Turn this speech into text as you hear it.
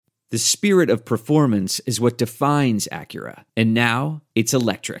The spirit of performance is what defines Acura. And now, it's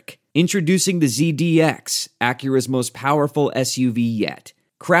electric. Introducing the ZDX, Acura's most powerful SUV yet.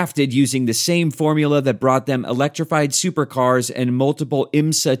 Crafted using the same formula that brought them electrified supercars and multiple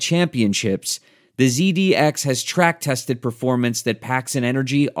IMSA championships, the ZDX has track-tested performance that packs an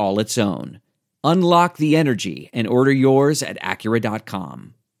energy all its own. Unlock the energy and order yours at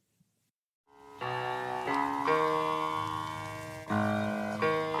Acura.com.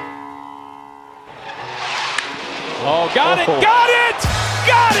 Oh, got it!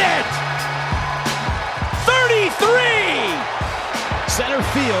 33! Center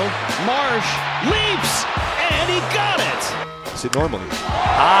field, Marsh leaps, and he got it! Is it normally?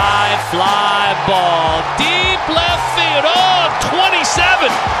 High fly ball, deep left field, 27!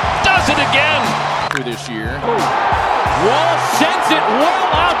 Does it again! For this year. Wall sends it well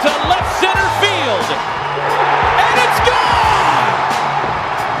out to left center field. And it's gone!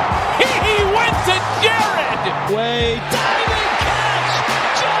 He went to Jared! Way diving catch,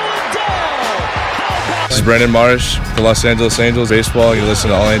 Joe Adele. This is Brandon Marsh for Los Angeles Angels Baseball. You listen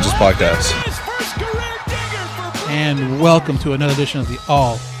to All Angels Podcast. And welcome to another edition of the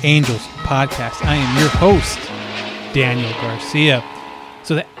All Angels Podcast. I am your host, Daniel Garcia.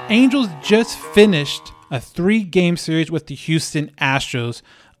 So the Angels just finished a 3-game series with the Houston Astros.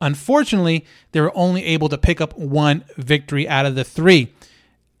 Unfortunately, they were only able to pick up one victory out of the 3.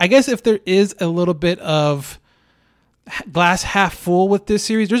 I guess if there is a little bit of glass half full with this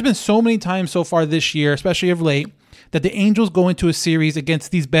series, there's been so many times so far this year, especially of late, that the Angels go into a series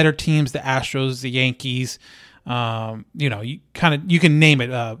against these better teams, the Astros, the Yankees, you can name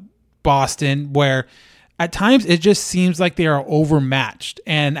it, Boston, where at times it just seems like they are overmatched,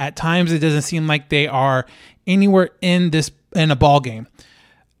 and at times it doesn't seem like they are anywhere in a ball game.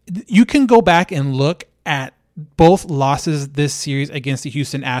 You can go back and look at both losses this series against the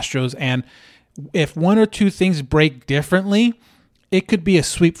Houston Astros, and if one or two things break differently, it could be a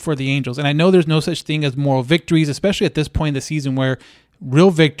sweep for the Angels. And I know there's no such thing as moral victories, especially at this point in the season where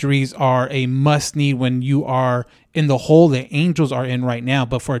real victories are a must-need when you are in the hole the Angels are in right now.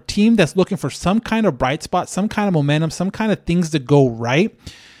 But for a team that's looking for some kind of bright spot, some kind of momentum, some kind of things to go right,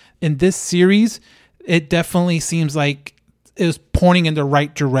 in this series, it definitely seems like it was pointing in the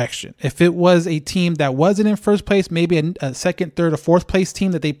right direction. If it was a team that wasn't in first place, maybe a second, third, or fourth place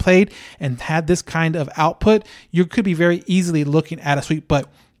team that they played and had this kind of output, you could be very easily looking at a sweep. But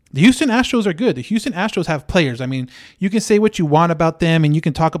the Houston Astros are good. The Houston Astros have players. I mean, you can say what you want about them and you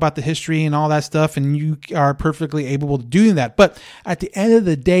can talk about the history and all that stuff, and you are perfectly able to do that. But at the end of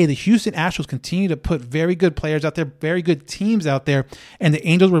the day, the Houston Astros continue to put very good players out there, very good teams out there, and the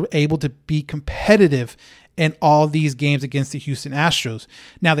Angels were able to be competitive in all these games against the Houston Astros.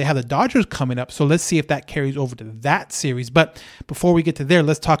 Now they have the Dodgers coming up, so let's see if that carries over to that series. But before we get to there,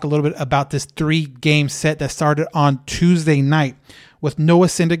 let's talk a little bit about this 3-game set that started on Tuesday night with Noah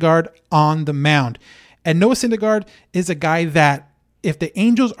Syndergaard on the mound. And Noah Syndergaard is a guy that if the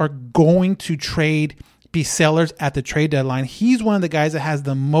Angels are going to be sellers at the trade deadline, he's one of the guys that has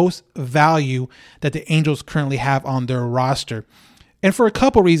the most value that the Angels currently have on their roster. And for a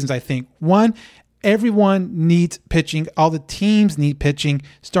couple reasons, I think. One, everyone needs pitching. All the teams need pitching,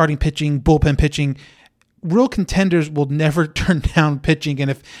 starting pitching, bullpen pitching. Real contenders will never turn down pitching.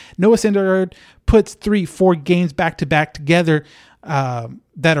 And if Noah Syndergaard puts 3-4 games back-to-back together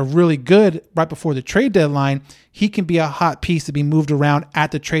that are really good right before the trade deadline, he can be a hot piece to be moved around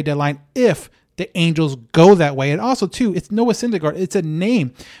at the trade deadline if the Angels go that way. And also, too, it's Noah Syndergaard. It's a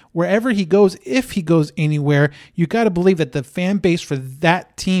name. Wherever he goes, if he goes anywhere, you got to believe that the fan base for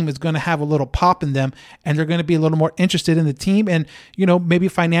that team is going to have a little pop in them, and they're going to be a little more interested in the team. And, maybe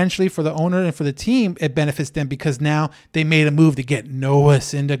financially for the owner and for the team, it benefits them because now they made a move to get Noah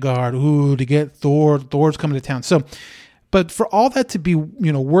Syndergaard, to get Thor. Thor's coming to town. So, but for all that to be,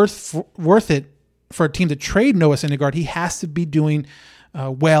 worth it for a team to trade Noah Syndergaard, he has to be doing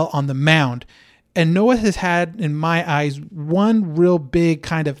well on the mound. And Noah has had, in my eyes, one real big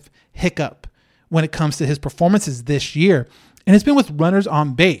kind of hiccup when it comes to his performances this year. And it's been with runners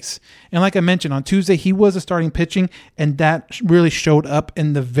on base. And like I mentioned, on Tuesday, he was a starting pitching, and that really showed up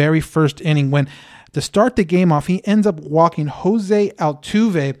in the very first inning when, to start the game off, he ends up walking Jose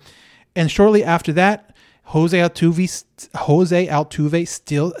Altuve. And shortly after that, Jose Altuve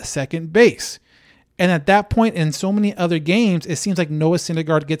still second base. And at that point in so many other games, it seems like Noah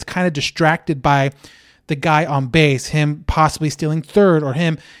Syndergaard gets kind of distracted by the guy on base, him possibly stealing third or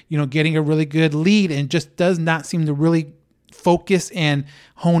him, getting a really good lead, and just does not seem to really focus and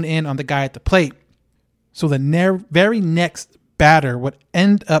hone in on the guy at the plate. So the very next batter would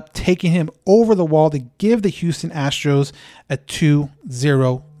end up taking him over the wall to give the Houston Astros a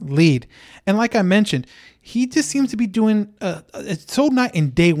 2-0 lead. And like I mentioned, he just seems to be doing it's so night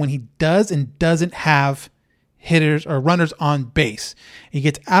and day when he does and doesn't have hitters or runners on base. He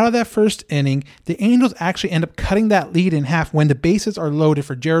gets out of that first inning. The Angels actually end up cutting that lead in half when the bases are loaded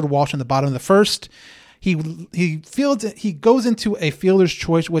for Jared Walsh in the bottom of the first. He goes into a fielder's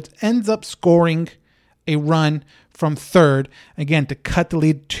choice, which ends up scoring a run from third, again, to cut the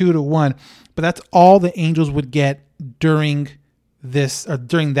lead 2-1. But that's all the Angels would get during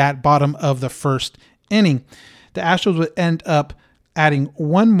that bottom of the first inning. The Astros would end up adding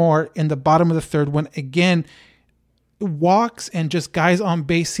one more in the bottom of the third when, again, walks and just guys on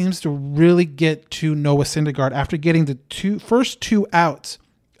base seems to really get to Noah Syndergaard. After getting the first two outs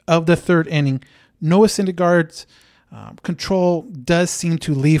of the third inning, Noah Syndergaard's control does seem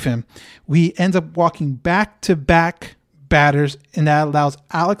to leave him. We end up walking back-to-back batters, and that allows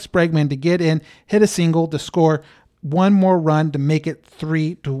Alex Bregman to get in, hit a single to score one more run to make it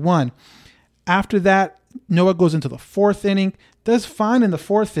 3-1. After that, Noah goes into the fourth inning, does fine in the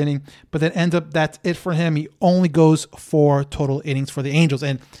fourth inning, but then ends up that's it for him. He only goes 4 total innings for the Angels.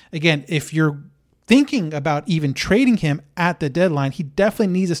 And again, if you're thinking about even trading him at the deadline, he definitely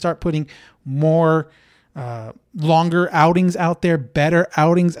needs to start putting more longer outings out there, better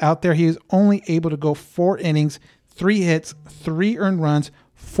outings out there. He is only able to go 4 innings, 3 hits, 3 earned runs,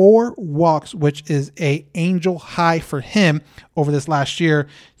 4 walks, which is a Angel high for him over this last year,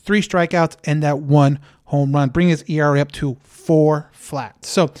 3 strikeouts, and that 1 home run, bringing his ERA up to 4 flat.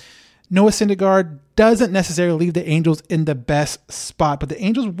 So Noah Syndergaard doesn't necessarily leave the Angels in the best spot, but the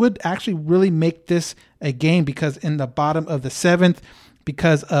Angels would actually really make this a game because in the bottom of the 7th,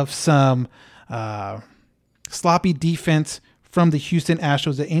 because of some sloppy defense from the Houston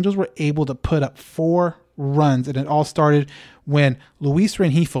Astros, the Angels were able to put up 4 runs, and it all started when Luis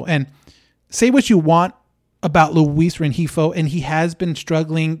Rengifo, and say what you want about Luis Rengifo, and he has been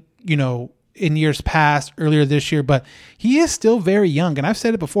struggling, in years past, earlier this year, but he is still very young. And I've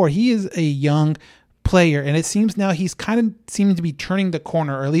said it before, he is a young player. And it seems now he's kind of seeming to be turning the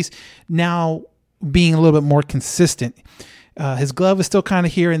corner, or at least now being a little bit more consistent. His glove is still kind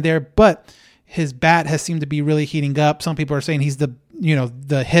of here and there, but his bat has seemed to be really heating up. Some people are saying he's the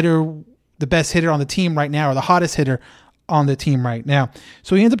hitter, the best hitter on the team right now, or the hottest hitter on the team right now.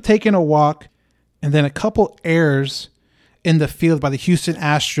 So he ends up taking a walk and then a couple errors in the field by the Houston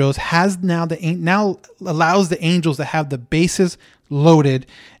Astros now allows the Angels to have the bases loaded,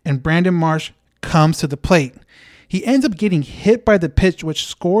 and Brandon Marsh comes to the plate. He ends up getting hit by the pitch, which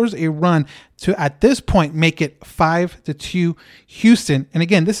scores a run to, at this point, make it 5-2 Houston. And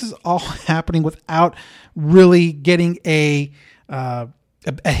again, this is all happening without really getting a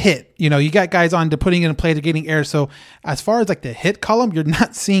hit. You got guys on to putting in play to getting errors. So as far as like the hit column, you're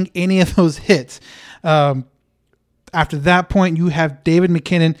not seeing any of those hits. After that point, you have David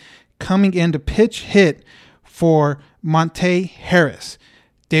McKinnon coming in to pitch hit for Monte Harris.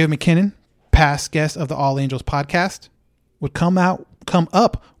 David McKinnon, past guest of the All Angels podcast, would come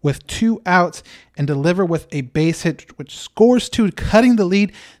up with 2 outs and deliver with a base hit, which scores 2, cutting the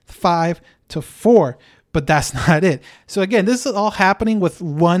lead 5-4. But that's not it. So again, this is all happening with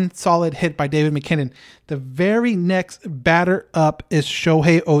 1 solid hit by David McKinnon. The very next batter up is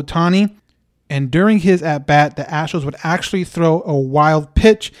Shohei Ohtani. And during his at-bat, the Astros would actually throw a wild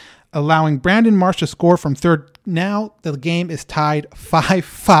pitch, allowing Brandon Marsh to score from third. Now the game is tied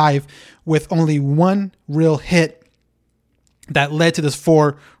 5-5 with only 1 real hit that led to this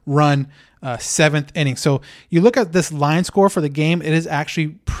 4-run 7th inning. So you look at this line score for the game, it is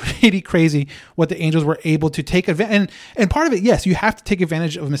actually pretty crazy what the Angels were able to take advantage. And part of it, yes, you have to take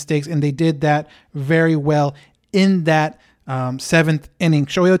advantage of mistakes, and they did that very well in that 7th inning.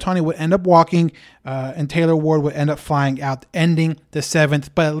 Shohei Ohtani would end up walking, and Taylor Ward would end up flying out, ending the 7th.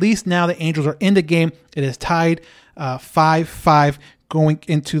 But at least now the Angels are in the game. It is tied 5-5 going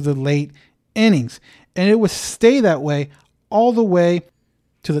into the late innings. And it would stay that way all the way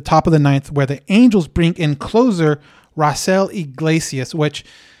to the top of the 9th, where the Angels bring in closer Raisel Iglesias, which,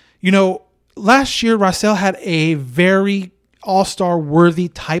 last year Raisel had a very all-star worthy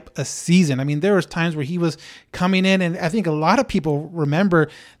type of season. I mean, there was times where he was coming in, and I think a lot of people remember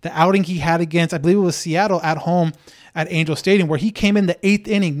the outing he had against, I believe it was Seattle at home at Angel Stadium, where he came in the 8th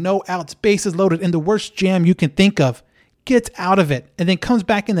inning, no outs, bases loaded, in the worst jam you can think of, gets out of it, and then comes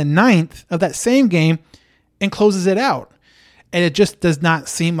back in the 9th of that same game and closes it out. And it just does not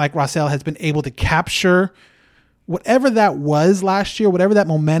seem like Raisel has been able to capture whatever that was last year, whatever that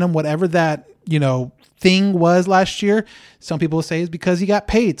momentum, whatever that, thing was last year. Some people say it's because he got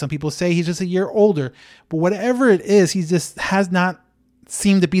paid. Some people say he's just a year older. But whatever it is, he just has not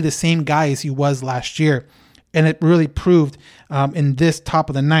seemed to be the same guy as he was last year. And it really proved in this top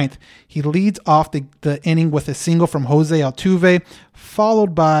of the ninth. He leads off the inning with a single from Jose Altuve,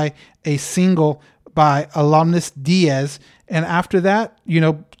 followed by a single by Aledmys Diaz. And after that,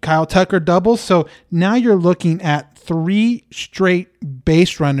 Kyle Tucker doubles. So now you're looking at 3 straight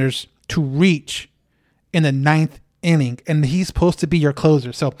base runners to reach in the ninth inning. And he's supposed to be your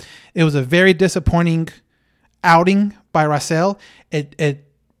closer. So it was a very disappointing outing by Raisel. It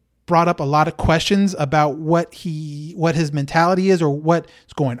brought up a lot of questions about what his mentality is or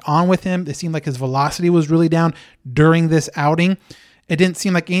what's going on with him. It seemed like his velocity was really down during this outing. It didn't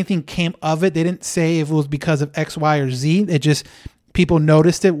seem like anything came of it. They didn't say if it was because of X, Y, or Z. It just, people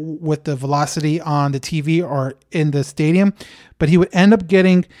noticed it with the velocity on the TV or in the stadium. But he would end up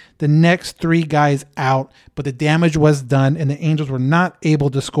getting the next 3 guys out, but the damage was done and the Angels were not able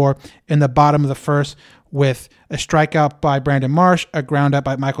to score in the bottom of the first, with a strikeout by Brandon Marsh, a ground out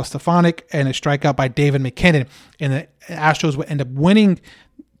by Michael Stefanik, and a strikeout by David McKinnon. And the Astros would end up winning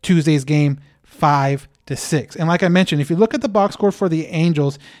Tuesday's game 5-6. And like I mentioned, if you look at the box score for the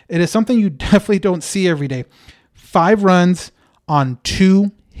Angels, it is something you definitely don't see every day. 5 runs on 2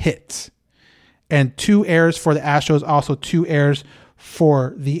 hits. And 2 errors for the Astros, also 2 errors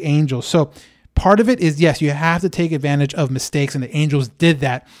for the Angels. So part of it is, yes, you have to take advantage of mistakes, and the Angels did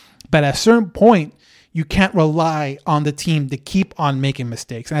that. But at a certain point, you can't rely on the team to keep on making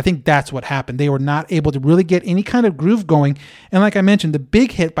mistakes. And I think that's what happened. They were not able to really get any kind of groove going. And like I mentioned, the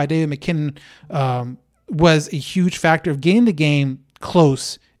big hit by David McKinnon was a huge factor of getting the game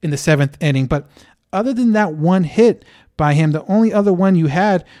close in the 7th inning. But other than that one hit by him, the only other one you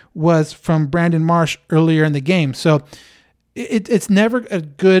had was from Brandon Marsh earlier in the game. So it's never a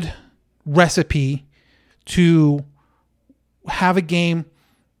good recipe to have a game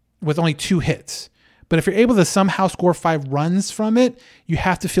with only 2 hits. But if you're able to somehow score 5 runs from it, you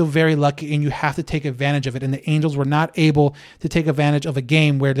have to feel very lucky and you have to take advantage of it. And the Angels were not able to take advantage of a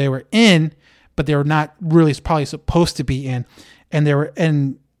game where they were in, but they were not really probably supposed to be in. And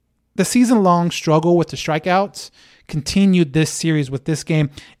the season-long struggle with the strikeouts continued this series with this game.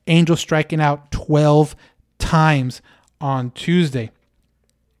 Angels striking out 12 times on Tuesday.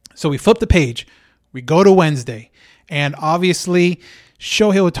 So we flip the page. We go to Wednesday. And obviously,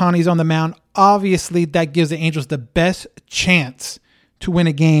 Shohei Ohtani's on the mound. Obviously, that gives the Angels the best chance to win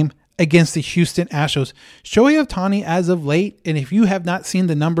a game against the Houston Astros. Shohei Ohtani, as of late, and if you have not seen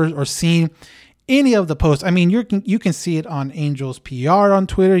the numbers or seen any of the posts, I mean, you can see it on Angels PR on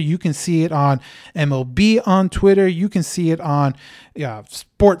Twitter. You can see it on MLB on Twitter. You can see it on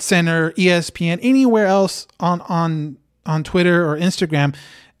SportsCenter, ESPN, anywhere else on Twitter or Instagram.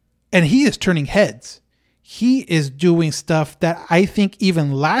 And he is turning heads. He is doing stuff that I think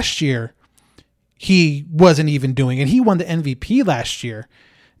even last year he wasn't even doing. And he won the MVP last year.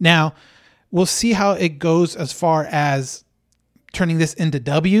 Now, we'll see how it goes as far as turning this into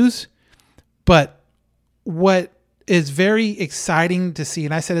W's. But what is very exciting to see,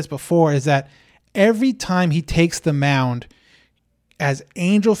 and I said this before, is that every time he takes the mound, as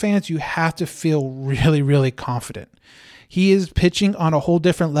Angel fans, you have to feel really, really confident. He is pitching on a whole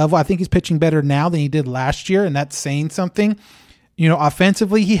different level. I think he's pitching better now than he did last year, and that's saying something.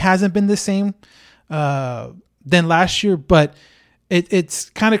 Offensively, he hasn't been the same than last year, but it's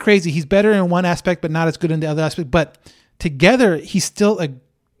kind of crazy. He's better in one aspect, but not as good in the other aspect. But together, he's still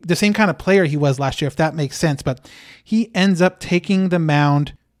the same kind of player he was last year, if that makes sense. But he ends up taking the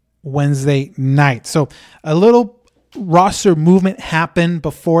mound Wednesday night. So a little roster movement happened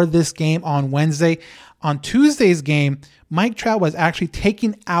before this game on Wednesday. On Tuesday's game, Mike Trout was actually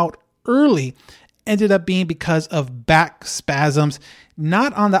taken out early. Ended up being because of back spasms,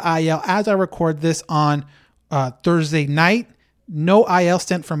 not on the IL. As I record this on Thursday night, no IL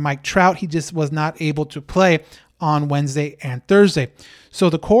stint from Mike Trout. He just was not able to play on Wednesday and Thursday. So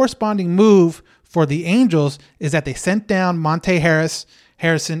the corresponding move for the Angels is that they sent down Monte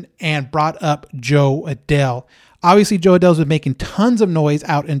Harrison and brought up Jo Adell. Obviously, Jo Adell's been making tons of noise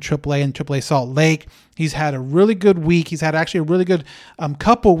out in AAA and AAA Salt Lake. He's had a really good week. He's had actually a really good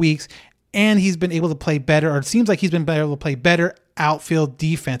couple weeks, and he's been able to play better, or it seems like he's been able to play better outfield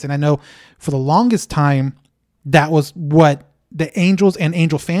defense. And I know for the longest time, that was what the Angels and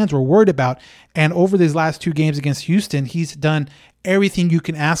Angel fans were worried about. And over these last 2 games against Houston, he's done everything you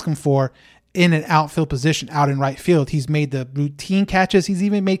can ask him for in an outfield position out in right field. He's made the routine catches. He's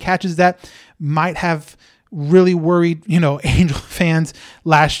even made catches that might have really worried, Angel fans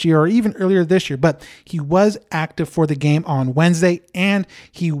last year or even earlier this year. But he was active for the game on Wednesday, and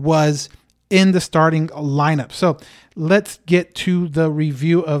he was in the starting lineup. So let's get to the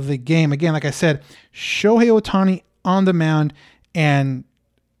review of the game. Again, like I said, Shohei Ohtani on the mound, and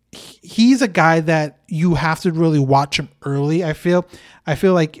he's a guy that you have to really watch him early. I feel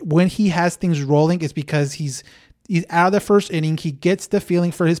like when he has things rolling, it's because he's out of the first inning. He gets the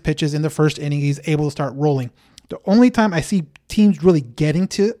feeling for his pitches in the first inning. He's able to start rolling. The only time I see teams really getting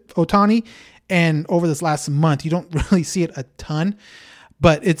to Ohtani, and over this last month, you don't really see it a ton,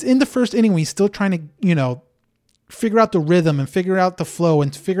 but it's in the first inning when he's still trying to, figure out the rhythm and figure out the flow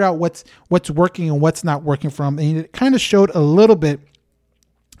and figure out what's working and what's not working for him. And it kind of showed a little bit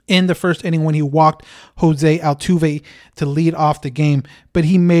in the first inning when he walked Jose Altuve to lead off the game, but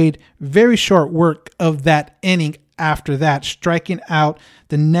he made very short work of that inning after that, striking out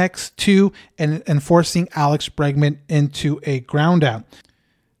the next two and forcing Alex Bregman into a ground out.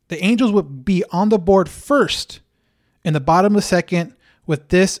 The Angels would be on the board first in the bottom of the second with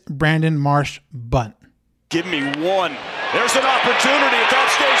this Brandon Marsh bunt. Give me one. There's an opportunity if that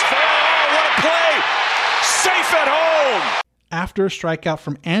stays fair. Oh, what a play. Safe at home. After a strikeout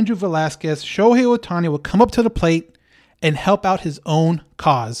from Andrew Velasquez, Shohei Ohtani will come up to the plate and help out his own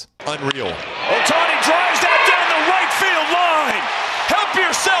cause. Unreal. Ohtani drives that down the right field line. Help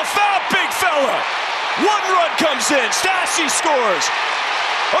yourself out, big fella. One run comes in. Stassi scores.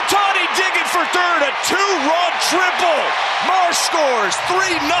 Ohtani digging for third, a 2-run triple. Marsh scores,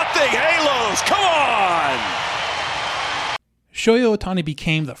 3-0 Halos. Come on. Shohei Ohtani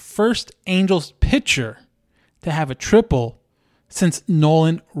became the first Angels pitcher to have a triple since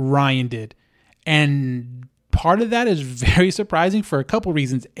Nolan Ryan did. And part of that is very surprising for a couple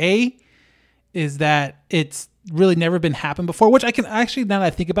reasons. A is that it's really never been happened before, which I can actually, now that I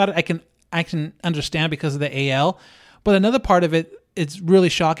think about it, I can understand because of the AL. But another part of it, it's really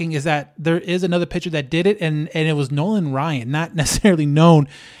shocking, is that there is another pitcher that did it, and it was Nolan Ryan, not necessarily known,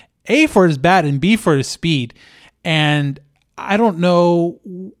 A, for his bat and B, for his speed. And I don't know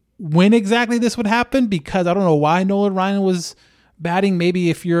when exactly this would happen, because I don't know why Nolan Ryan was batting. Maybe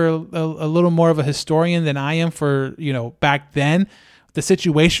if you're a little more of a historian than I am for, back then, the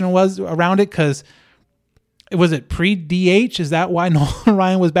situation was around it, because was it pre-DH? Is that why Nolan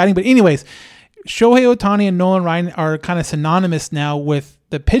Ryan was batting? But anyways, Shohei Ohtani and Nolan Ryan are kind of synonymous now with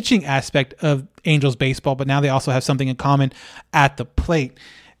the pitching aspect of Angels baseball, but now they also have something in common at the plate.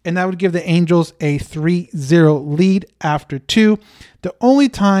 And that would give the Angels a 3-0 lead after 2. The only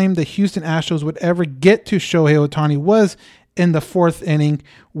time the Houston Astros would ever get to Shohei Ohtani was in the 4th inning,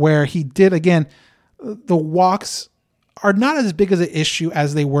 where he did, again, the walks are not as big of an issue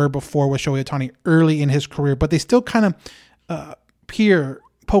as they were before with Shohei Ohtani early in his career, but they still kind of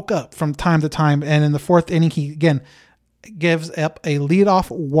poke up from time to time. And in the 4th inning, he again gives up a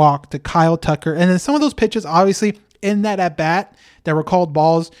leadoff walk to Kyle Tucker. And then some of those pitches, obviously, in that at bat that were called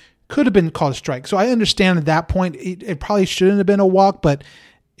balls could have been called a strike. So I understand at that point, it probably shouldn't have been a walk, but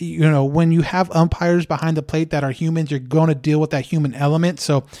when you have umpires behind the plate that are humans, you're going to deal with that human element.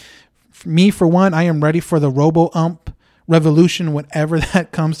 So for me, for one, I am ready for the robo-ump revolution whenever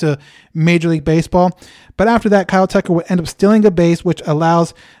that comes to Major League Baseball. But after that, Kyle Tucker would end up stealing a base, which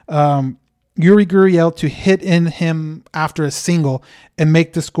allows Yuri Gurriel to hit in him after a single and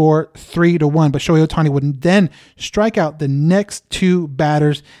make the score 3-1. But Shohei Ohtani would then strike out the next 2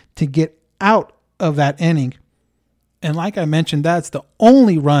 batters to get out of that inning. And like I mentioned, that's the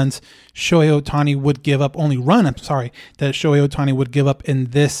only runs Shohei Ohtani would give up, that Shohei Ohtani would give up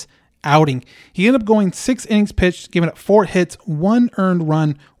in this outing. He ended up going 6 innings pitched, giving up 4 hits, 1 earned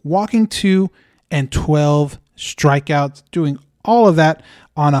run, walking 2, and 12 strikeouts, doing all of that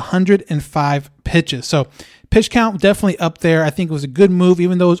on 105 pitches. So pitch count definitely up there. I think it was a good move,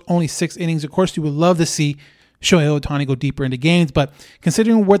 even though it was only 6 innings. Of course, you would love to see Shohei Ohtani go deeper into games, but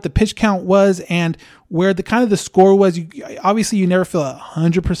considering what the pitch count was and where the score was, you never feel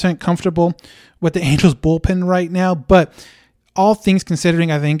 100% comfortable with the Angels bullpen right now. But all things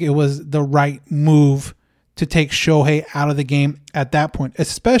considering, I think it was the right move to take Shohei out of the game at that point,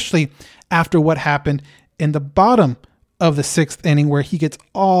 especially after what happened in the bottom of the 6th inning, where he gets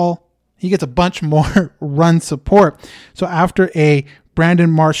a bunch more run support. So after a Brandon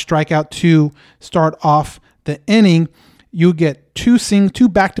Marsh strikeout to start off the inning, you get 2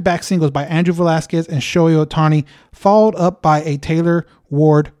 back-to-back singles by Andrew Velasquez and Shohei Ohtani, followed up by a Taylor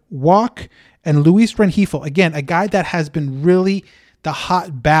Ward walk. And Luis Rengifo, again, a guy that has been really the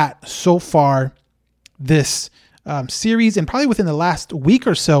hot bat so far this series, and probably within the last week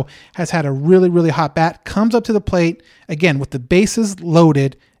or so, has had a really, really hot bat, comes up to the plate, again, with the bases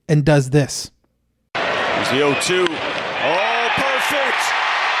loaded, and does this. Here's the 0-2. Oh, perfect.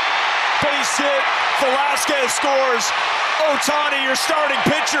 Base hit. Velasquez scores. Ohtani, your starting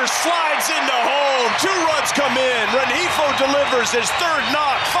pitcher, slides into home. 2 runs come in. Rengifo delivers his 3rd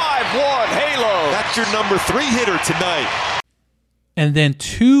knock. 5-1 Halo. That's your number 3 hitter tonight. And then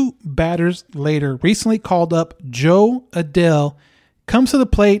 2 batters later, recently called up Jo Adell comes to the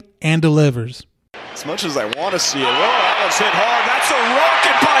plate and delivers. As much as I want to see it, well, that one's hit hard. That's a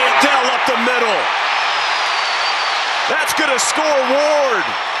rocket by Adell up the middle. That's going to score Ward.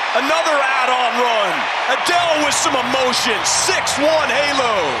 Another add-on run. Adell with some emotion. 6-1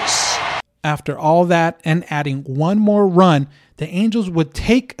 Halos. After all that and adding one more run, the Angels would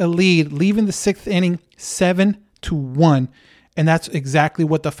take a lead, leaving the 6th inning 7-1. And that's exactly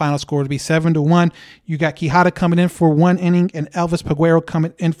what the final score would be, 7-1. You got Quijada coming in for 1 inning and Elvis Peguero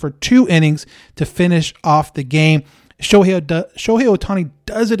coming in for 2 innings to finish off the game. Shohei Ohtani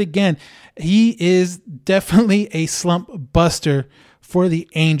does it again. He is definitely a slump buster for the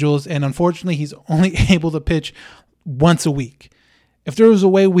Angels, and unfortunately, he's only able to pitch once a week. If there was a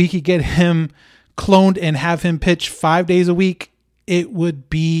way we could get him cloned and have him pitch 5 days a week, it would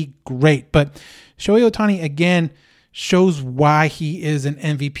be great. But Shohei Ohtani, again, shows why he is an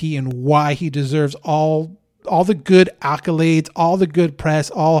MVP and why he deserves all the good accolades, all the good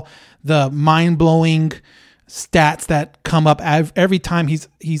press, all the mind-blowing stats that come up every time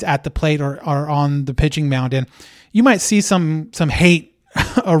he's at the plate or on the pitching mound. And you might see some hate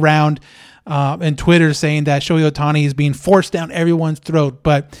around and Twitter saying that Shohei Ohtani is being forced down everyone's throat.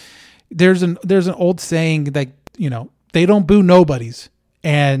 But there's an old saying that, they don't boo nobodies.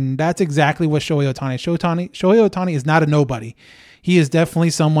 And that's exactly what Shohei Ohtani is. Shohei Ohtani is not a nobody. He is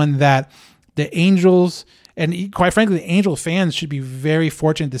definitely someone that the Angels, and quite frankly, the Angels fans should be very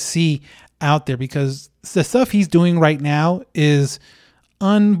fortunate to see out there, because the stuff he's doing right now is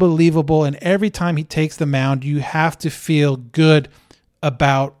unbelievable. And every time he takes the mound, you have to feel good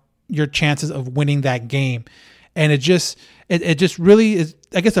about your chances of winning that game. And it just really is,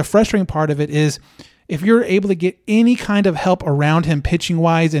 I guess the frustrating part of it is, if you're able to get any kind of help around him pitching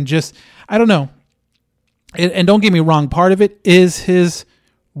wise, and just, I don't know. And don't get me wrong, part of it is his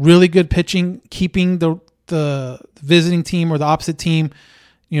really good pitching, keeping the visiting team or the opposite team,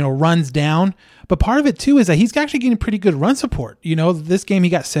 runs down. But part of it too is that he's actually getting pretty good run support. This game he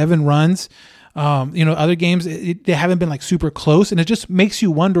got 7 runs. Other games they haven't been like super close, and it just makes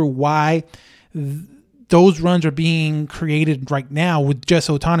you wonder why those runs are being created right now with just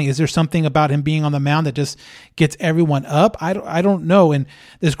Ohtani. Is there something about him being on the mound that just gets everyone up? I don't know. And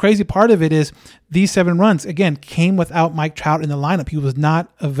this crazy part of it is these 7 runs, again, came without Mike Trout in the lineup. He was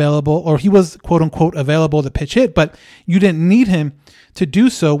not available, or he was quote unquote available to pitch hit, but you didn't need him to do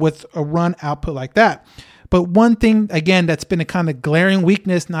so with a run output like that. But one thing, again, that's been a kind of glaring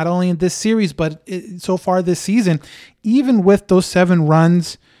weakness, not only in this series, but so far this season, even with those 7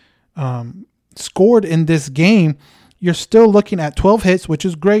 runs scored in this game, you're still looking at 12 hits, which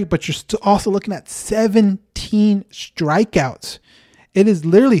is great, but you're still also looking at 17 strikeouts. It is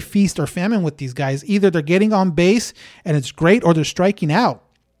literally feast or famine with these guys. Either they're getting on base and it's great, or they're striking out.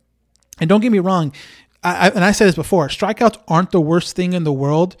 And don't get me wrong, I said this before, strikeouts aren't the worst thing in the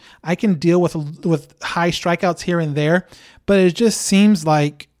world. I can deal with high strikeouts here and there, but it just seems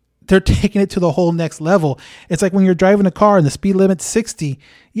like they're taking it to the whole next level. It's like when you're driving a car and the speed limit's 60.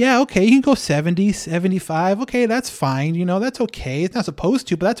 Yeah, okay, you can go 70, 75. Okay, that's fine. That's okay. It's not supposed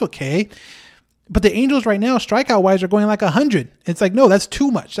to, but that's okay. But the Angels right now, strikeout-wise, are going like 100. It's like, no, that's too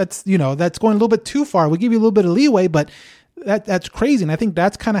much. That's that's going a little bit too far. We'll give you a little bit of leeway, but that's crazy. And I think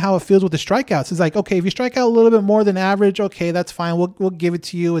that's kind of how it feels with the strikeouts. It's like, okay, if you strike out a little bit more than average, okay, that's fine. We'll give it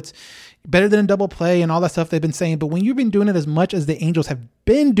to you. It's better than a double play and all that stuff they've been saying. But when you've been doing it as much as the Angels have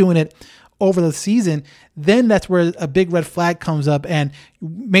been doing it over the season, then that's where a big red flag comes up and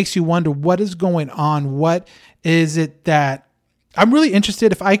makes you wonder what is going on. What is it that I'm really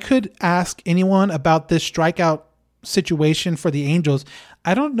interested? If I could ask anyone about this strikeout situation for the Angels,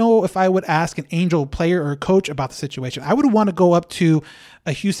 I don't know if I would ask an Angel player or coach about the situation. I would want to go up to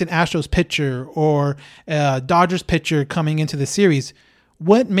a Houston Astros pitcher or a Dodgers pitcher coming into the series.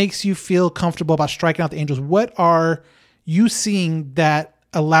 What makes you feel comfortable about striking out the Angels? What are you seeing that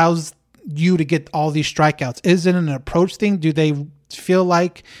allows you to get all these strikeouts? Is it an approach thing? Do they feel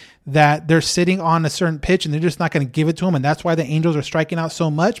like that they're sitting on a certain pitch and they're just not going to give it to them, and that's why the Angels are striking out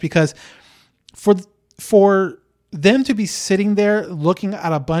so much? Because for them to be sitting there looking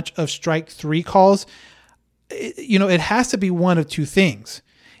at a bunch of strike 3 calls, it has to be one of two things.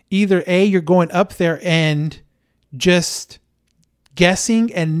 Either A, you're going up there and just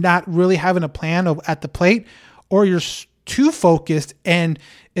guessing and not really having a plan at the plate, or you're too focused, and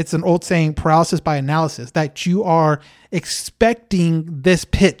it's an old saying, paralysis by analysis, that you are expecting this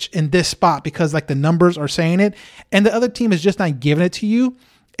pitch in this spot because like the numbers are saying it, and the other team is just not giving it to you,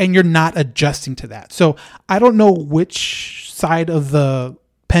 and you're not adjusting to that. So I don't know which side of the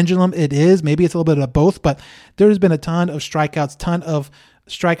pendulum it is. Maybe it's a little bit of both, but there's been a ton of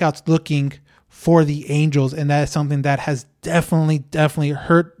strikeouts looking for the Angels, and that is something that has definitely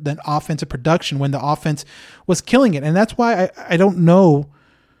hurt the offensive production when the offense was killing it. And that's why I don't know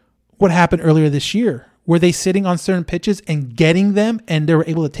what happened earlier this year. Were they sitting on certain pitches and getting them, and they were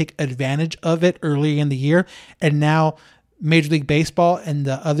able to take advantage of it early in the year, and now Major League Baseball and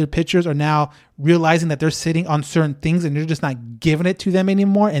the other pitchers are now realizing that they're sitting on certain things and they're just not giving it to them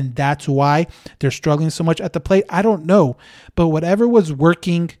anymore, and that's why they're struggling so much at the plate? I don't know, but whatever was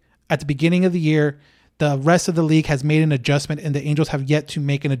working at the beginning of the year, the rest of the league has made an adjustment, and the Angels have yet to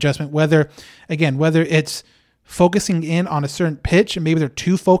make an adjustment. Whether it's focusing in on a certain pitch, and maybe they're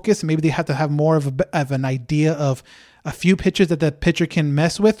too focused, and maybe they have to have more of an idea of a few pitches that the pitcher can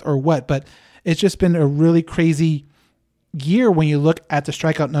mess with, or what. But it's just been a really crazy year when you look at the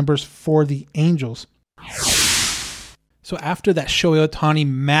strikeout numbers for the Angels. So after that Shohei Ohtani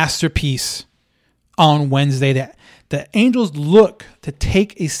masterpiece on Wednesday, the Angels look to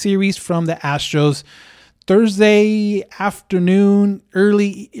take a series from the Astros Thursday afternoon,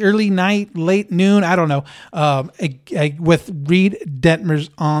 early night, late noon, I don't know, with Reed Detmers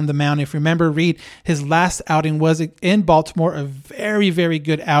on the mound. If you remember, Reed, his last outing was in Baltimore, a very, very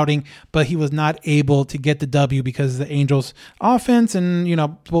good outing, but he was not able to get the W because the Angels offense and,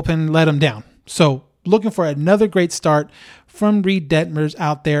 bullpen let him down. So looking for another great start from Reed Detmers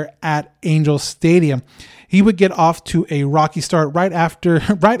out there at Angel Stadium. He would get off to a rocky start right after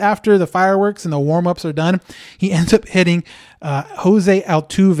the fireworks and the warm-ups are done. He ends up hitting Jose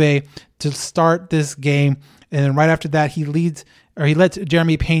Altuve to start this game, and then right after that he lets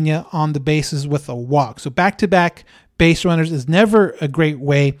Jeremy Pena on the bases with a walk. So back-to-back base runners is never a great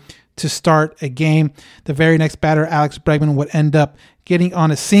way to start a game. The very next batter, Alex Bregman, would end up getting on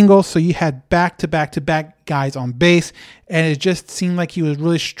a single, so you had back-to-back guys on base, and it just seemed like he was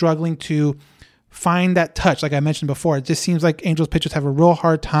really struggling to find that touch. Like I mentioned before, it just seems like Angels pitchers have a real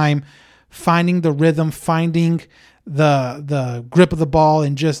hard time finding the rhythm, finding the grip of the ball,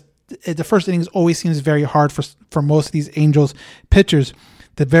 and just the first innings always seems very hard for most of these Angels pitchers.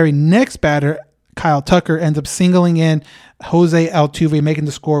 The very next batter, Kyle Tucker, ends up singling in Jose Altuve, making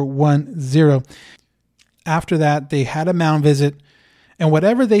the score 1-0. After that, they had a mound visit, and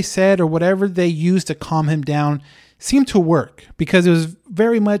whatever they said or whatever they used to calm him down seemed to work, because it was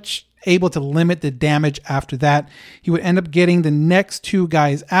very much able to limit the damage after that. He would end up getting the next two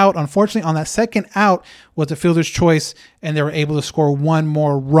guys out. Unfortunately, on that second out was a fielder's choice, and they were able to score one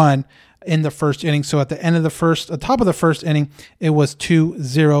more run in the first inning. So at the top of the first inning, it was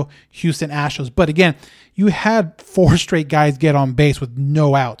 2-0 Houston Astros. But again, you had four straight guys get on base with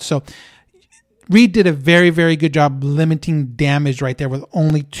no outs. So Reed did a very, very good job limiting damage right there with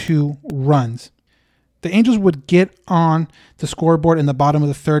only 2 runs. The Angels would get on the scoreboard in the bottom of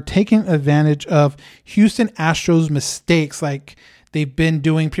the third, taking advantage of Houston Astros mistakes like they've been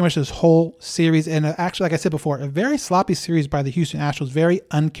doing pretty much this whole series. And actually, like I said before, a very sloppy series by the Houston Astros, very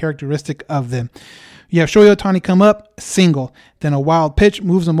uncharacteristic of them. You have Shohei Ohtani come up, single. Then a wild pitch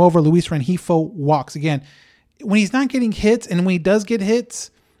moves him over. Luis Rengifo walks. Again, when he's not getting hits, and when he does get hits,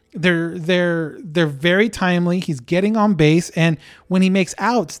 they're very timely. He's getting on base, and when he makes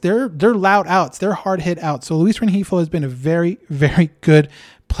outs, they're loud outs. They're hard hit outs. So Luis Rengifo has been a very, very good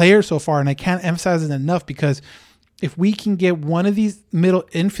player so far, and I can't emphasize it enough, because if we can get one of these middle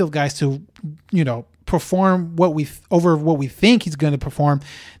infield guys to, perform what we think he's going to perform,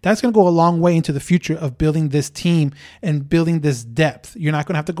 that's going to go a long way into the future of building this team and building this depth. You're not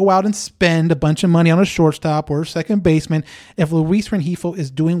going to have to go out and spend a bunch of money on a shortstop or a second baseman. If Luis Rengifo is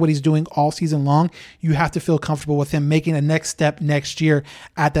doing what he's doing all season long, you have to feel comfortable with him making a next step next year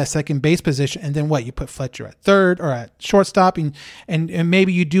at that second base position. And then what? You put Fletcher at third or at shortstop, and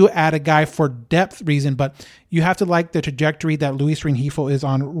maybe you do add a guy for depth reason, but you have to like the trajectory that Luis Rengifo is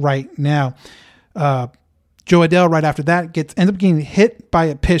on right now. Joe Adell right after that ends up getting hit by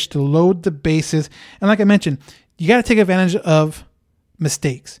a pitch to load the bases. And like I mentioned, you got to take advantage of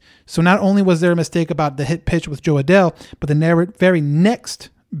mistakes. So not only was there a mistake about the hit pitch with Joe Adell, but the very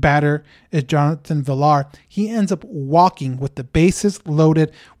next batter is Jonathan Villar. He ends up walking with the bases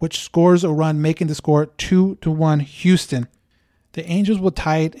loaded, which scores a run, making the score 2-1 Houston. The Angels will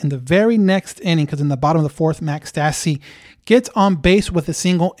tie it in the very next inning, because in the bottom of the fourth, Max Stassi gets on base with a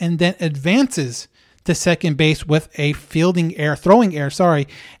single and then advances to second base with a throwing error.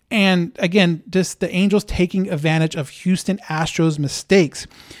 And again, just the Angels taking advantage of Houston Astros mistakes.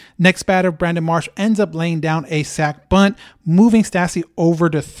 Next batter, Brandon Marsh, ends up laying down a sac bunt, moving Stassi over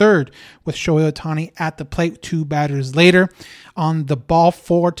to third with Shohei Ohtani at the plate 2 batters later. On the ball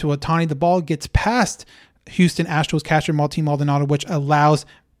 4 to Ohtani, the ball gets past Houston Astros catcher Martin Maldonado, which allows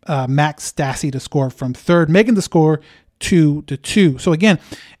Max Stassi to score from third, making the score 2-2. So again,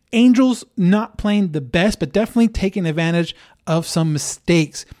 Angels not playing the best, but definitely taking advantage of some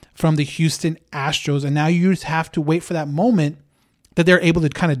mistakes from the Houston Astros. And now you just have to wait for that moment that they're able to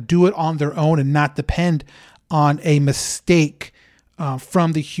kind of do it on their own and not depend on a mistake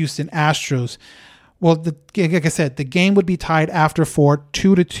from the Houston Astros. Well, like I said, the game would be tied after 4,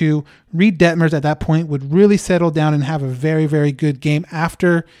 2-2. Reed Detmers at that point would really settle down and have a very, very good game.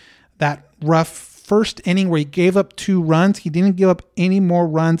 After that rough first inning where he gave up 2 runs, he didn't give up any more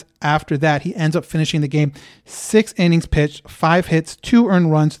runs after that. He ends up finishing the game 6 innings pitched, 5 hits, 2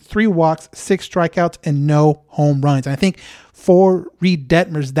 earned runs, 3 walks, 6 strikeouts, and no home runs. And I think for Reed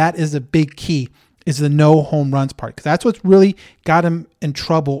Detmers, that is a big key, is the no home runs part, because that's what's really got him in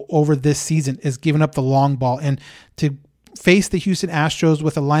trouble over this season, is giving up the long ball. And to face the Houston Astros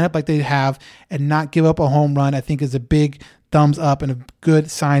with a lineup like they have and not give up a home run, I think is a big thumbs up and a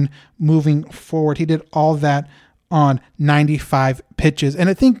good sign moving forward. He did all that on 95 pitches. And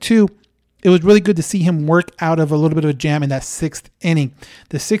I think too, it was really good to see him work out of a little bit of a jam in that 6th inning.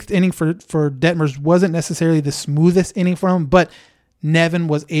 The 6th inning for Detmers wasn't necessarily the smoothest inning for him, but Nevin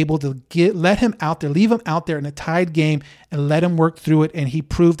was able to let him out there, leave him out there in a tied game and let him work through it. And he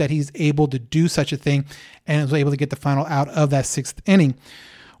proved that he's able to do such a thing and was able to get the final out of that 6th inning.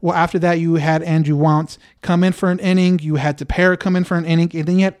 Well, after that, you had Andrew Wantz come in for an inning. You had Tepera come in for an inning. And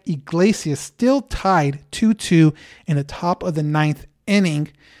then you had Iglesias, still tied 2-2 in the top of the 9th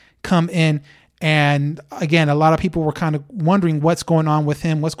inning, come in. And again, a lot of people were kind of wondering what's going on with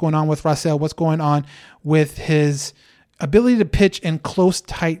him, what's going on with Raisel, what's going on with his ability to pitch in close,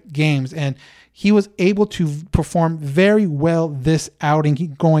 tight games. And he was able to perform very well this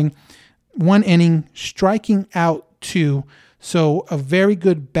outing, going 1 inning, striking out 2. So a very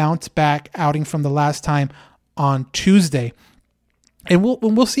good bounce back outing from the last time on Tuesday. And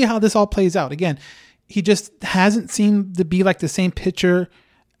we'll see how this all plays out. Again, he just hasn't seemed to be like the same pitcher,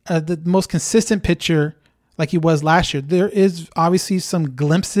 the most consistent pitcher like he was last year. There is obviously some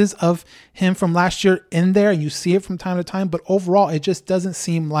glimpses of him from last year in there, and you see it from time to time, but overall it just doesn't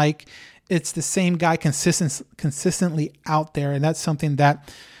seem like it's the same guy consistently out there. And that's something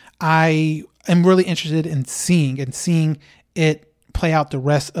that I am really interested in seeing it play out the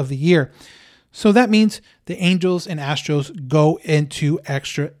rest of the year. So that means the Angels and Astros go into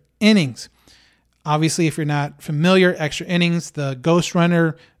extra innings. Obviously, if you're not familiar, extra innings, the ghost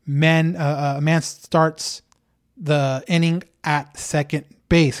runner, a man starts the inning at second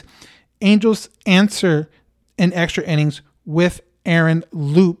base. Angels answer in extra innings with Aaron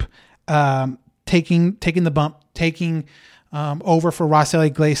Loup taking the bump, taking over for Raisel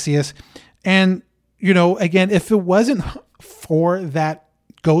Iglesias. And, again, if it wasn't for that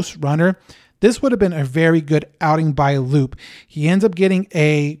ghost runner, this would have been a very good outing by Loup. He ends up getting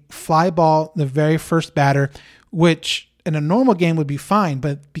a fly ball the very first batter, which in a normal game would be fine,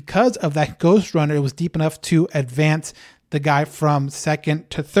 but because of that ghost runner, it was deep enough to advance the guy from second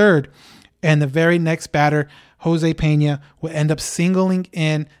to third. And the very next batter, Jose Pena, would end up singling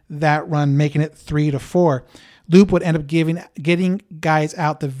in that run, making it 3-4. Loup would end up getting guys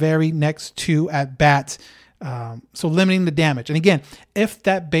out the very next 2 at bats, so limiting the damage. And again, if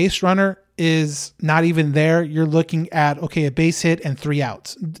that base runner is not even there, you're looking at, a base hit and 3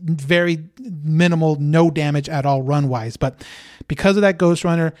 outs. Very minimal, no damage at all run-wise. But because of that ghost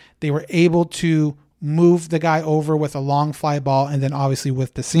runner, they were able to move the guy over with a long fly ball and then obviously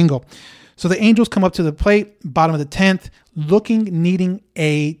with the single. So the Angels come up to the plate, bottom of the 10th, needing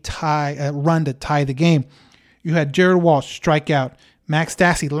a run to tie the game. You had Jared Walsh strike out, Max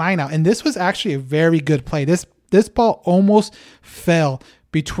Stassi line out, and this was actually a very good play. This ball almost fell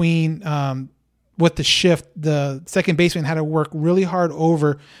between with the shift. The second baseman had to work really hard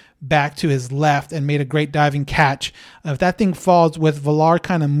over back to his left and made a great diving catch. If that thing falls with Villar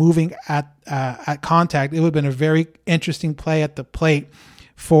kind of moving at contact, it would have been a very interesting play at the plate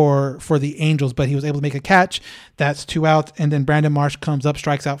for the Angels, but he was able to make a catch. That's 2 outs, and then Brandon Marsh comes up,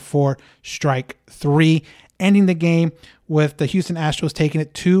 strikes out for strike 3, ending the game with the Houston Astros taking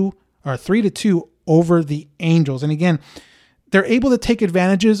it 3-2 over the Angels. And again, they're able to take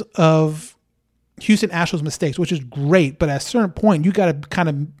advantages of Houston Astros mistakes, which is great, but at a certain point, you got to kind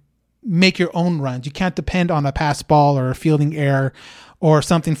of make your own runs. You can't depend on a pass ball or a fielding error or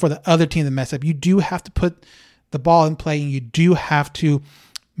something for the other team to mess up. You do have to put the ball in play, and you do have to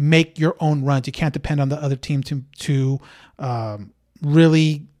make your own runs. You can't depend on the other team to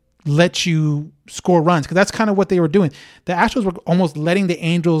really let you score runs, because that's kind of what they were doing. The Astros were almost letting the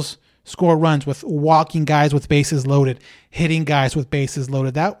Angels score runs with walking guys with bases loaded, hitting guys with bases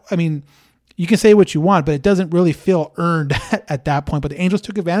loaded. you can say what you want, but it doesn't really feel earned at that point. But the Angels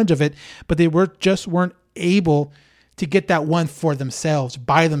took advantage of it, but they weren't able to get that one for themselves,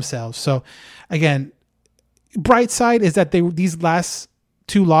 by themselves. So again, bright side is that these last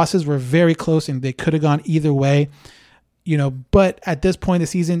two losses were very close and they could have gone either way. But at this point in the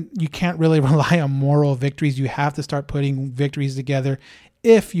season, you can't really rely on moral victories. You have to start putting victories together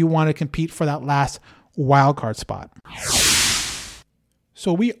if you want to compete for that last wild card spot.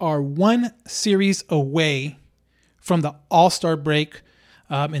 So we are one series away from the All-Star break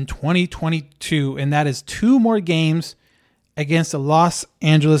in 2022, and that is 2 more games against the Los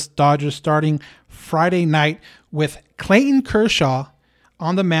Angeles Dodgers starting Friday night with Clayton Kershaw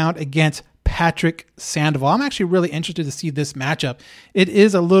on the mound against Patrick Sandoval. I'm actually really interested to see this matchup. It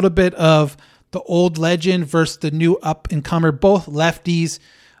is a little bit of the old legend versus the new up-and-comer, both lefties.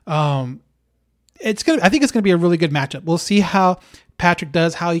 I think it's gonna be a really good matchup. We'll see how Patrick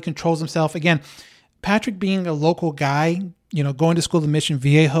does, how he controls himself. Again, Patrick being a local guy, going to school in Mission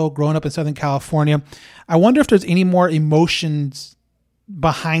Viejo, growing up in Southern California, I wonder if there's any more emotions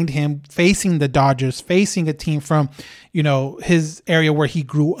behind him facing the Dodgers, facing a team from, his area where he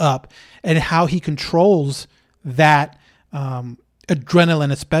grew up, and how he controls that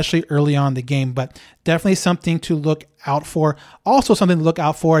adrenaline, especially early on in the game. But definitely something to look out for. Also something to look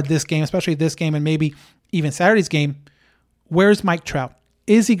out for this game, especially this game and maybe even Saturday's game. Where's Mike Trout?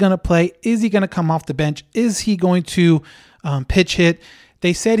 Is he going to play? Is he going to come off the bench? Is he going to pitch hit?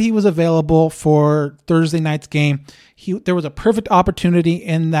 They said he was available for Thursday night's game. There was a perfect opportunity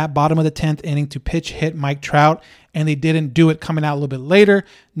in that bottom of the 10th inning to pitch hit Mike Trout, and they didn't do it. Coming out a little bit later,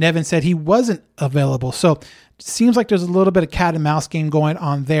 Nevin said he wasn't available. So it seems like there's a little bit of cat and mouse game going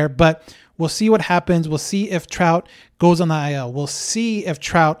on there, but we'll see what happens. We'll see if Trout goes on the IL. We'll see if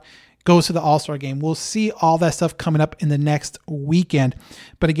Trout goes to the All-Star game. We'll see all that stuff coming up in the next weekend.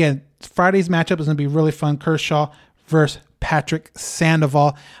 But again, Friday's matchup is going to be really fun. Kershaw versus Patrick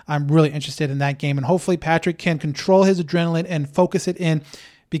Sandoval. I'm really interested in that game, and hopefully Patrick can control his adrenaline and focus it in,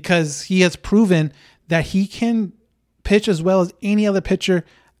 because he has proven that he can pitch as well as any other pitcher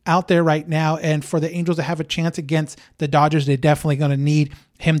out there right now. And for the Angels to have a chance against the Dodgers, they're definitely going to need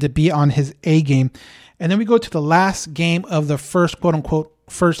him to be on his A game. And then we go to the last game of the first, quote unquote,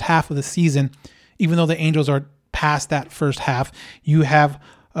 first half of the season. Even though the Angels are past that first half, you have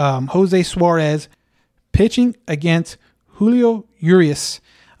Jose Suarez pitching against Julio Urias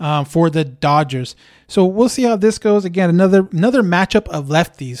for the Dodgers. So we'll see how this goes. Again, another matchup of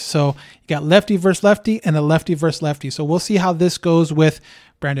lefties. So you got lefty versus lefty and a lefty versus lefty. So we'll see how this goes with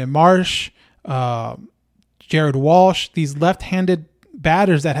Brandon Marsh, Jared Walsh, these left-handed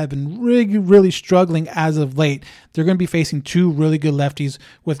batters that have been really, really struggling as of late. They're going to be facing 2 really good lefties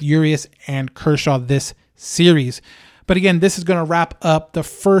with Urias and Kershaw this series. But again, this is going to wrap up the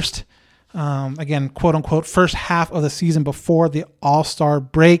first again, quote unquote, first half of the season before the All-Star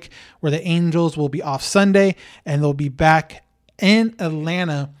break, where the Angels will be off Sunday and they'll be back in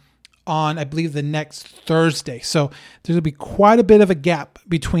Atlanta on, I believe, the next Thursday. So there's going to be quite a bit of a gap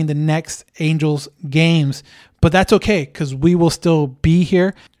between the next Angels games, but that's okay because we will still be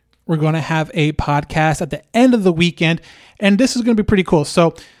here. We're going to have a podcast at the end of the weekend, and this is going to be pretty cool.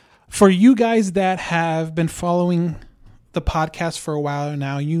 So for you guys that have been following the podcast for a while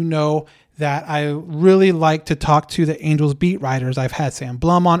now, you know that I really like to talk to the Angels beat writers. I've had Sam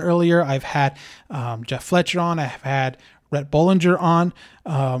Blum on earlier. I've had Jeff Fletcher on. I've had Rhett Bollinger on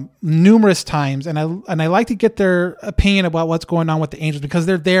numerous times, and I like to get their opinion about what's going on with the Angels because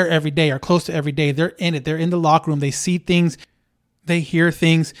they're there every day or close to every day. They're in it. They're in the locker room. They see things. They hear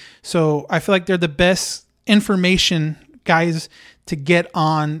things. So I feel like they're the best information guys to get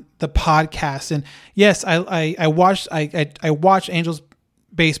on the podcast. And yes, I watch Angels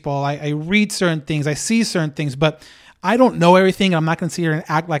baseball. I read certain things. I see certain things, but I don't know everything. I'm not going to sit here and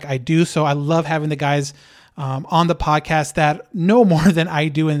act like I do. So I love having the guys on the podcast that know more than I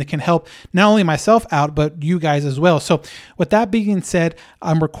do and that can help not only myself out, but you guys as well. So with that being said,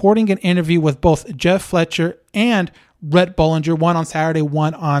 I'm recording an interview with both Jeff Fletcher and Rhett Bollinger, one on Saturday,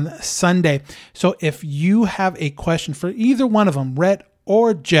 one on Sunday. So if you have a question for either one of them, Rhett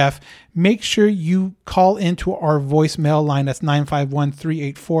or Jeff, make sure you call into our voicemail line. That's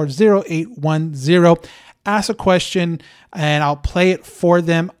 951-384-0810. Ask a question and I'll play it for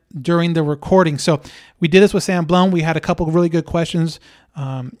them during the recording. So we did this with Sam Blum. We had a couple of really good questions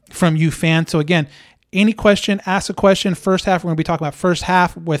from you fans. So again, any question, ask a question. First half, we're going to be talking about first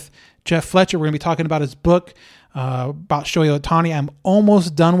half with Jeff Fletcher. We're going to be talking about his book about Shohei Ohtani. I'm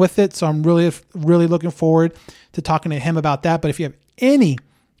almost done with it, so I'm really, really looking forward to talking to him about that. But if you have any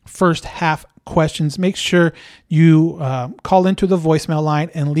first half questions, make sure you call into the voicemail line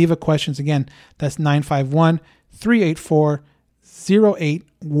and leave a questions. Again, that's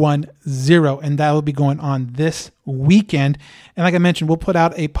 951-384-0810. And that will be going on this weekend. And like I mentioned, we'll put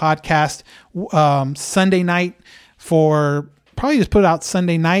out a podcast Sunday night probably just put it out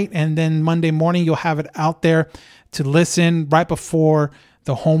Sunday night, and then Monday morning you'll have it out there to listen right before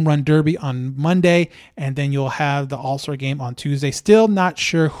the Home Run Derby on Monday, and then you'll have the All-Star game on Tuesday. Still not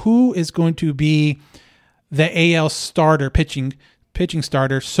sure who is going to be the AL starter, pitching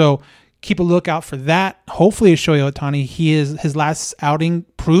starter, so keep a lookout for that. Hopefully it's Shohei Ohtani. His last outing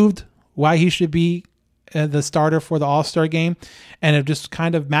proved why he should be the starter for the All-Star game, and it just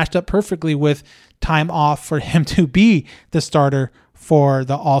kind of matched up perfectly with time off for him to be the starter for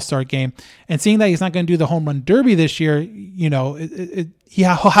the All-Star game. And seeing that he's not going to do the Home Run Derby this year, he'll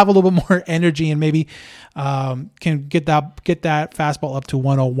have a little bit more energy and maybe can get that fastball up to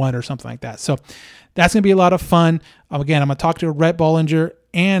 101 or something like that. So that's going to be a lot of fun. Again, I'm going to talk to Rhett Bollinger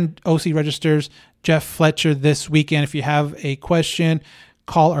and OC Register's Jeff Fletcher this weekend. If you have a question,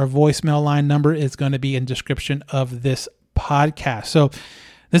 call our voicemail line. Number is going to be in the description of this podcast. So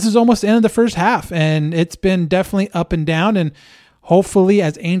this is almost the end of the first half, and it's been definitely up and down, and hopefully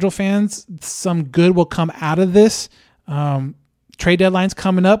as Angel fans, some good will come out of this. Trade deadline's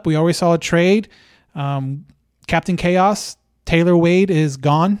coming up. We already saw a trade. Captain Chaos, Taylor Wade, is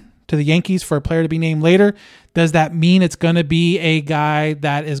gone to the Yankees for a player to be named later. Does that mean it's going to be a guy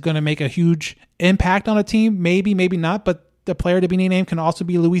that is going to make a huge impact on a team? Maybe, maybe not, but the player to be named can also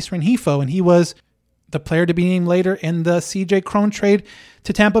be Luis Rengifo, and he was the player to be named later in the CJ Cron trade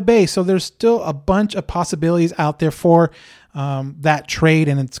to Tampa Bay. So there's still a bunch of possibilities out there for that trade,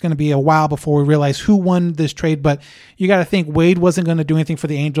 and it's going to be a while before we realize who won this trade. But you got to think Wade wasn't going to do anything for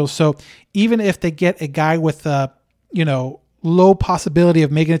the Angels. So even if they get a guy with a low possibility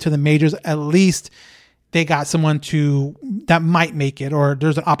of making it to the majors, at least they got someone that might make it, or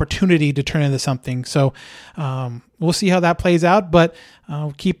there's an opportunity to turn into something. So we'll see how that plays out, but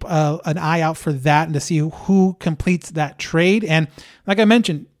keep an eye out for that and to see who completes that trade. And like I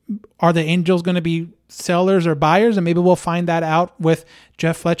mentioned, are the Angels going to be sellers or buyers? And maybe we'll find that out with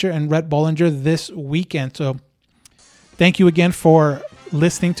Jeff Fletcher and Rhett Bollinger this weekend. So thank you again for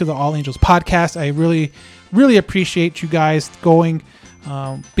listening to the All Angels podcast. I really, really appreciate you guys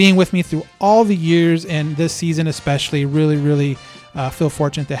being with me through all the years, and this season especially. Really, really feel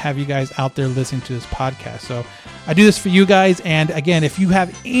fortunate to have you guys out there listening to this podcast. So I do this for you guys. And again, if you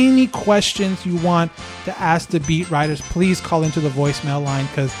have any questions you want to ask the beat writers, please call into the voicemail line,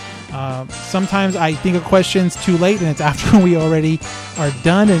 because sometimes I think of questions too late and it's after we already are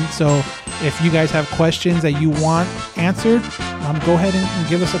done. And so if you guys have questions that you want answered, go ahead and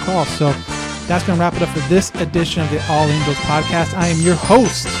give us a call. So that's going to wrap it up for this edition of the All Angels podcast. I am your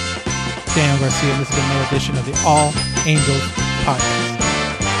host, Daniel Garcia, and this has been another edition of the All Angels podcast.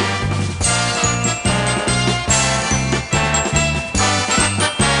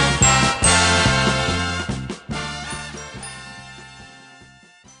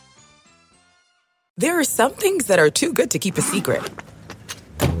 There are some things that are too good to keep a secret.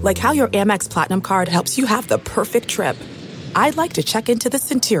 Like how your Amex Platinum card helps you have the perfect trip. I'd like to check into the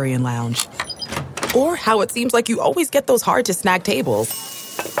Centurion Lounge. Or how it seems like you always get those hard-to-snag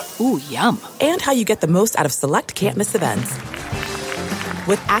tables. Ooh, yum. And how you get the most out of select can't-miss events.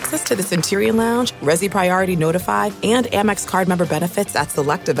 With access to the Centurion Lounge, Resi Priority Notified, and Amex card member benefits at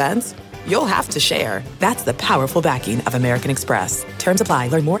select events, you'll have to share. That's the powerful backing of American Express. Terms apply.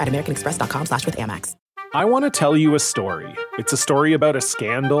 Learn more at americanexpress.com/withAmex. I want to tell you a story. It's a story about a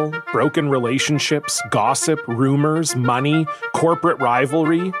scandal, broken relationships, gossip, rumors, money, corporate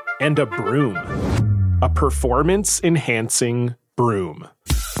rivalry, and a broom. A performance-enhancing broom.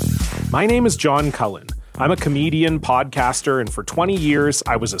 My name is John Cullen. I'm a comedian, podcaster, and for 20 years,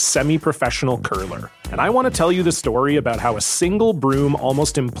 I was a semi-professional curler. And I want to tell you the story about how a single broom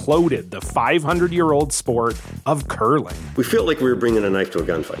almost imploded the 500-year-old sport of curling. We felt like we were bringing a knife to a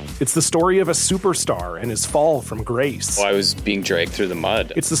gunfight. It's the story of a superstar and his fall from grace. Well, I was being dragged through the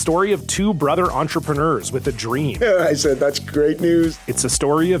mud. It's the story of two brother entrepreneurs with a dream. I said, that's great news. It's a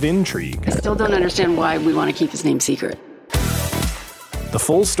story of intrigue. I still don't understand why we want to keep his name secret. The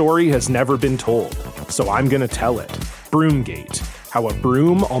full story has never been told, so I'm going to tell it. Broomgate, how a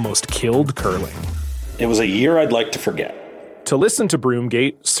broom almost killed curling. It was a year I'd like to forget. To listen to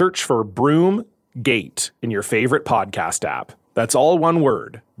Broomgate, search for Broomgate in your favorite podcast app. That's all one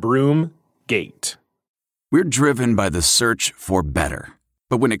word, Broomgate. We're driven by the search for better.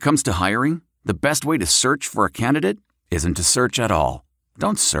 But when it comes to hiring, the best way to search for a candidate isn't to search at all.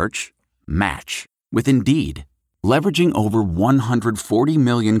 Don't search, match with Indeed. Leveraging over 140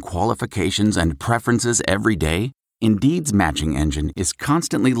 million qualifications and preferences every day, Indeed's matching engine is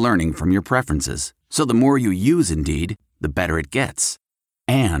constantly learning from your preferences. So the more you use Indeed, the better it gets.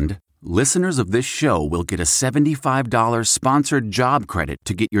 And listeners of this show will get a $75 sponsored job credit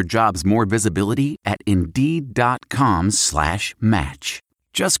to get your jobs more visibility at Indeed.com/match.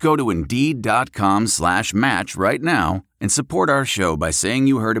 Just go to Indeed.com/match right now and support our show by saying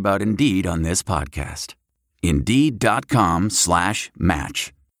you heard about Indeed on this podcast.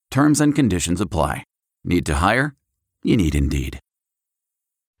 Indeed.com/match. Terms and conditions apply. Need to hire? You need Indeed.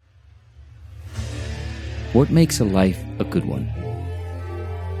 What makes a life a good one?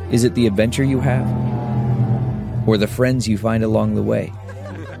 Is it the adventure you have? Or the friends you find along the way?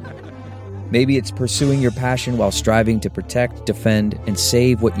 Maybe it's pursuing your passion while striving to protect, defend, and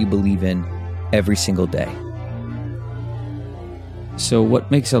save what you believe in every single day. So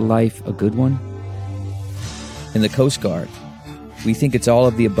what makes a life a good one? In the Coast Guard, we think it's all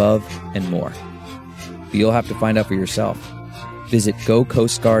of the above and more. But you'll have to find out for yourself. Visit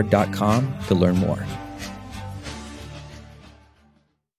GoCoastGuard.com to learn more.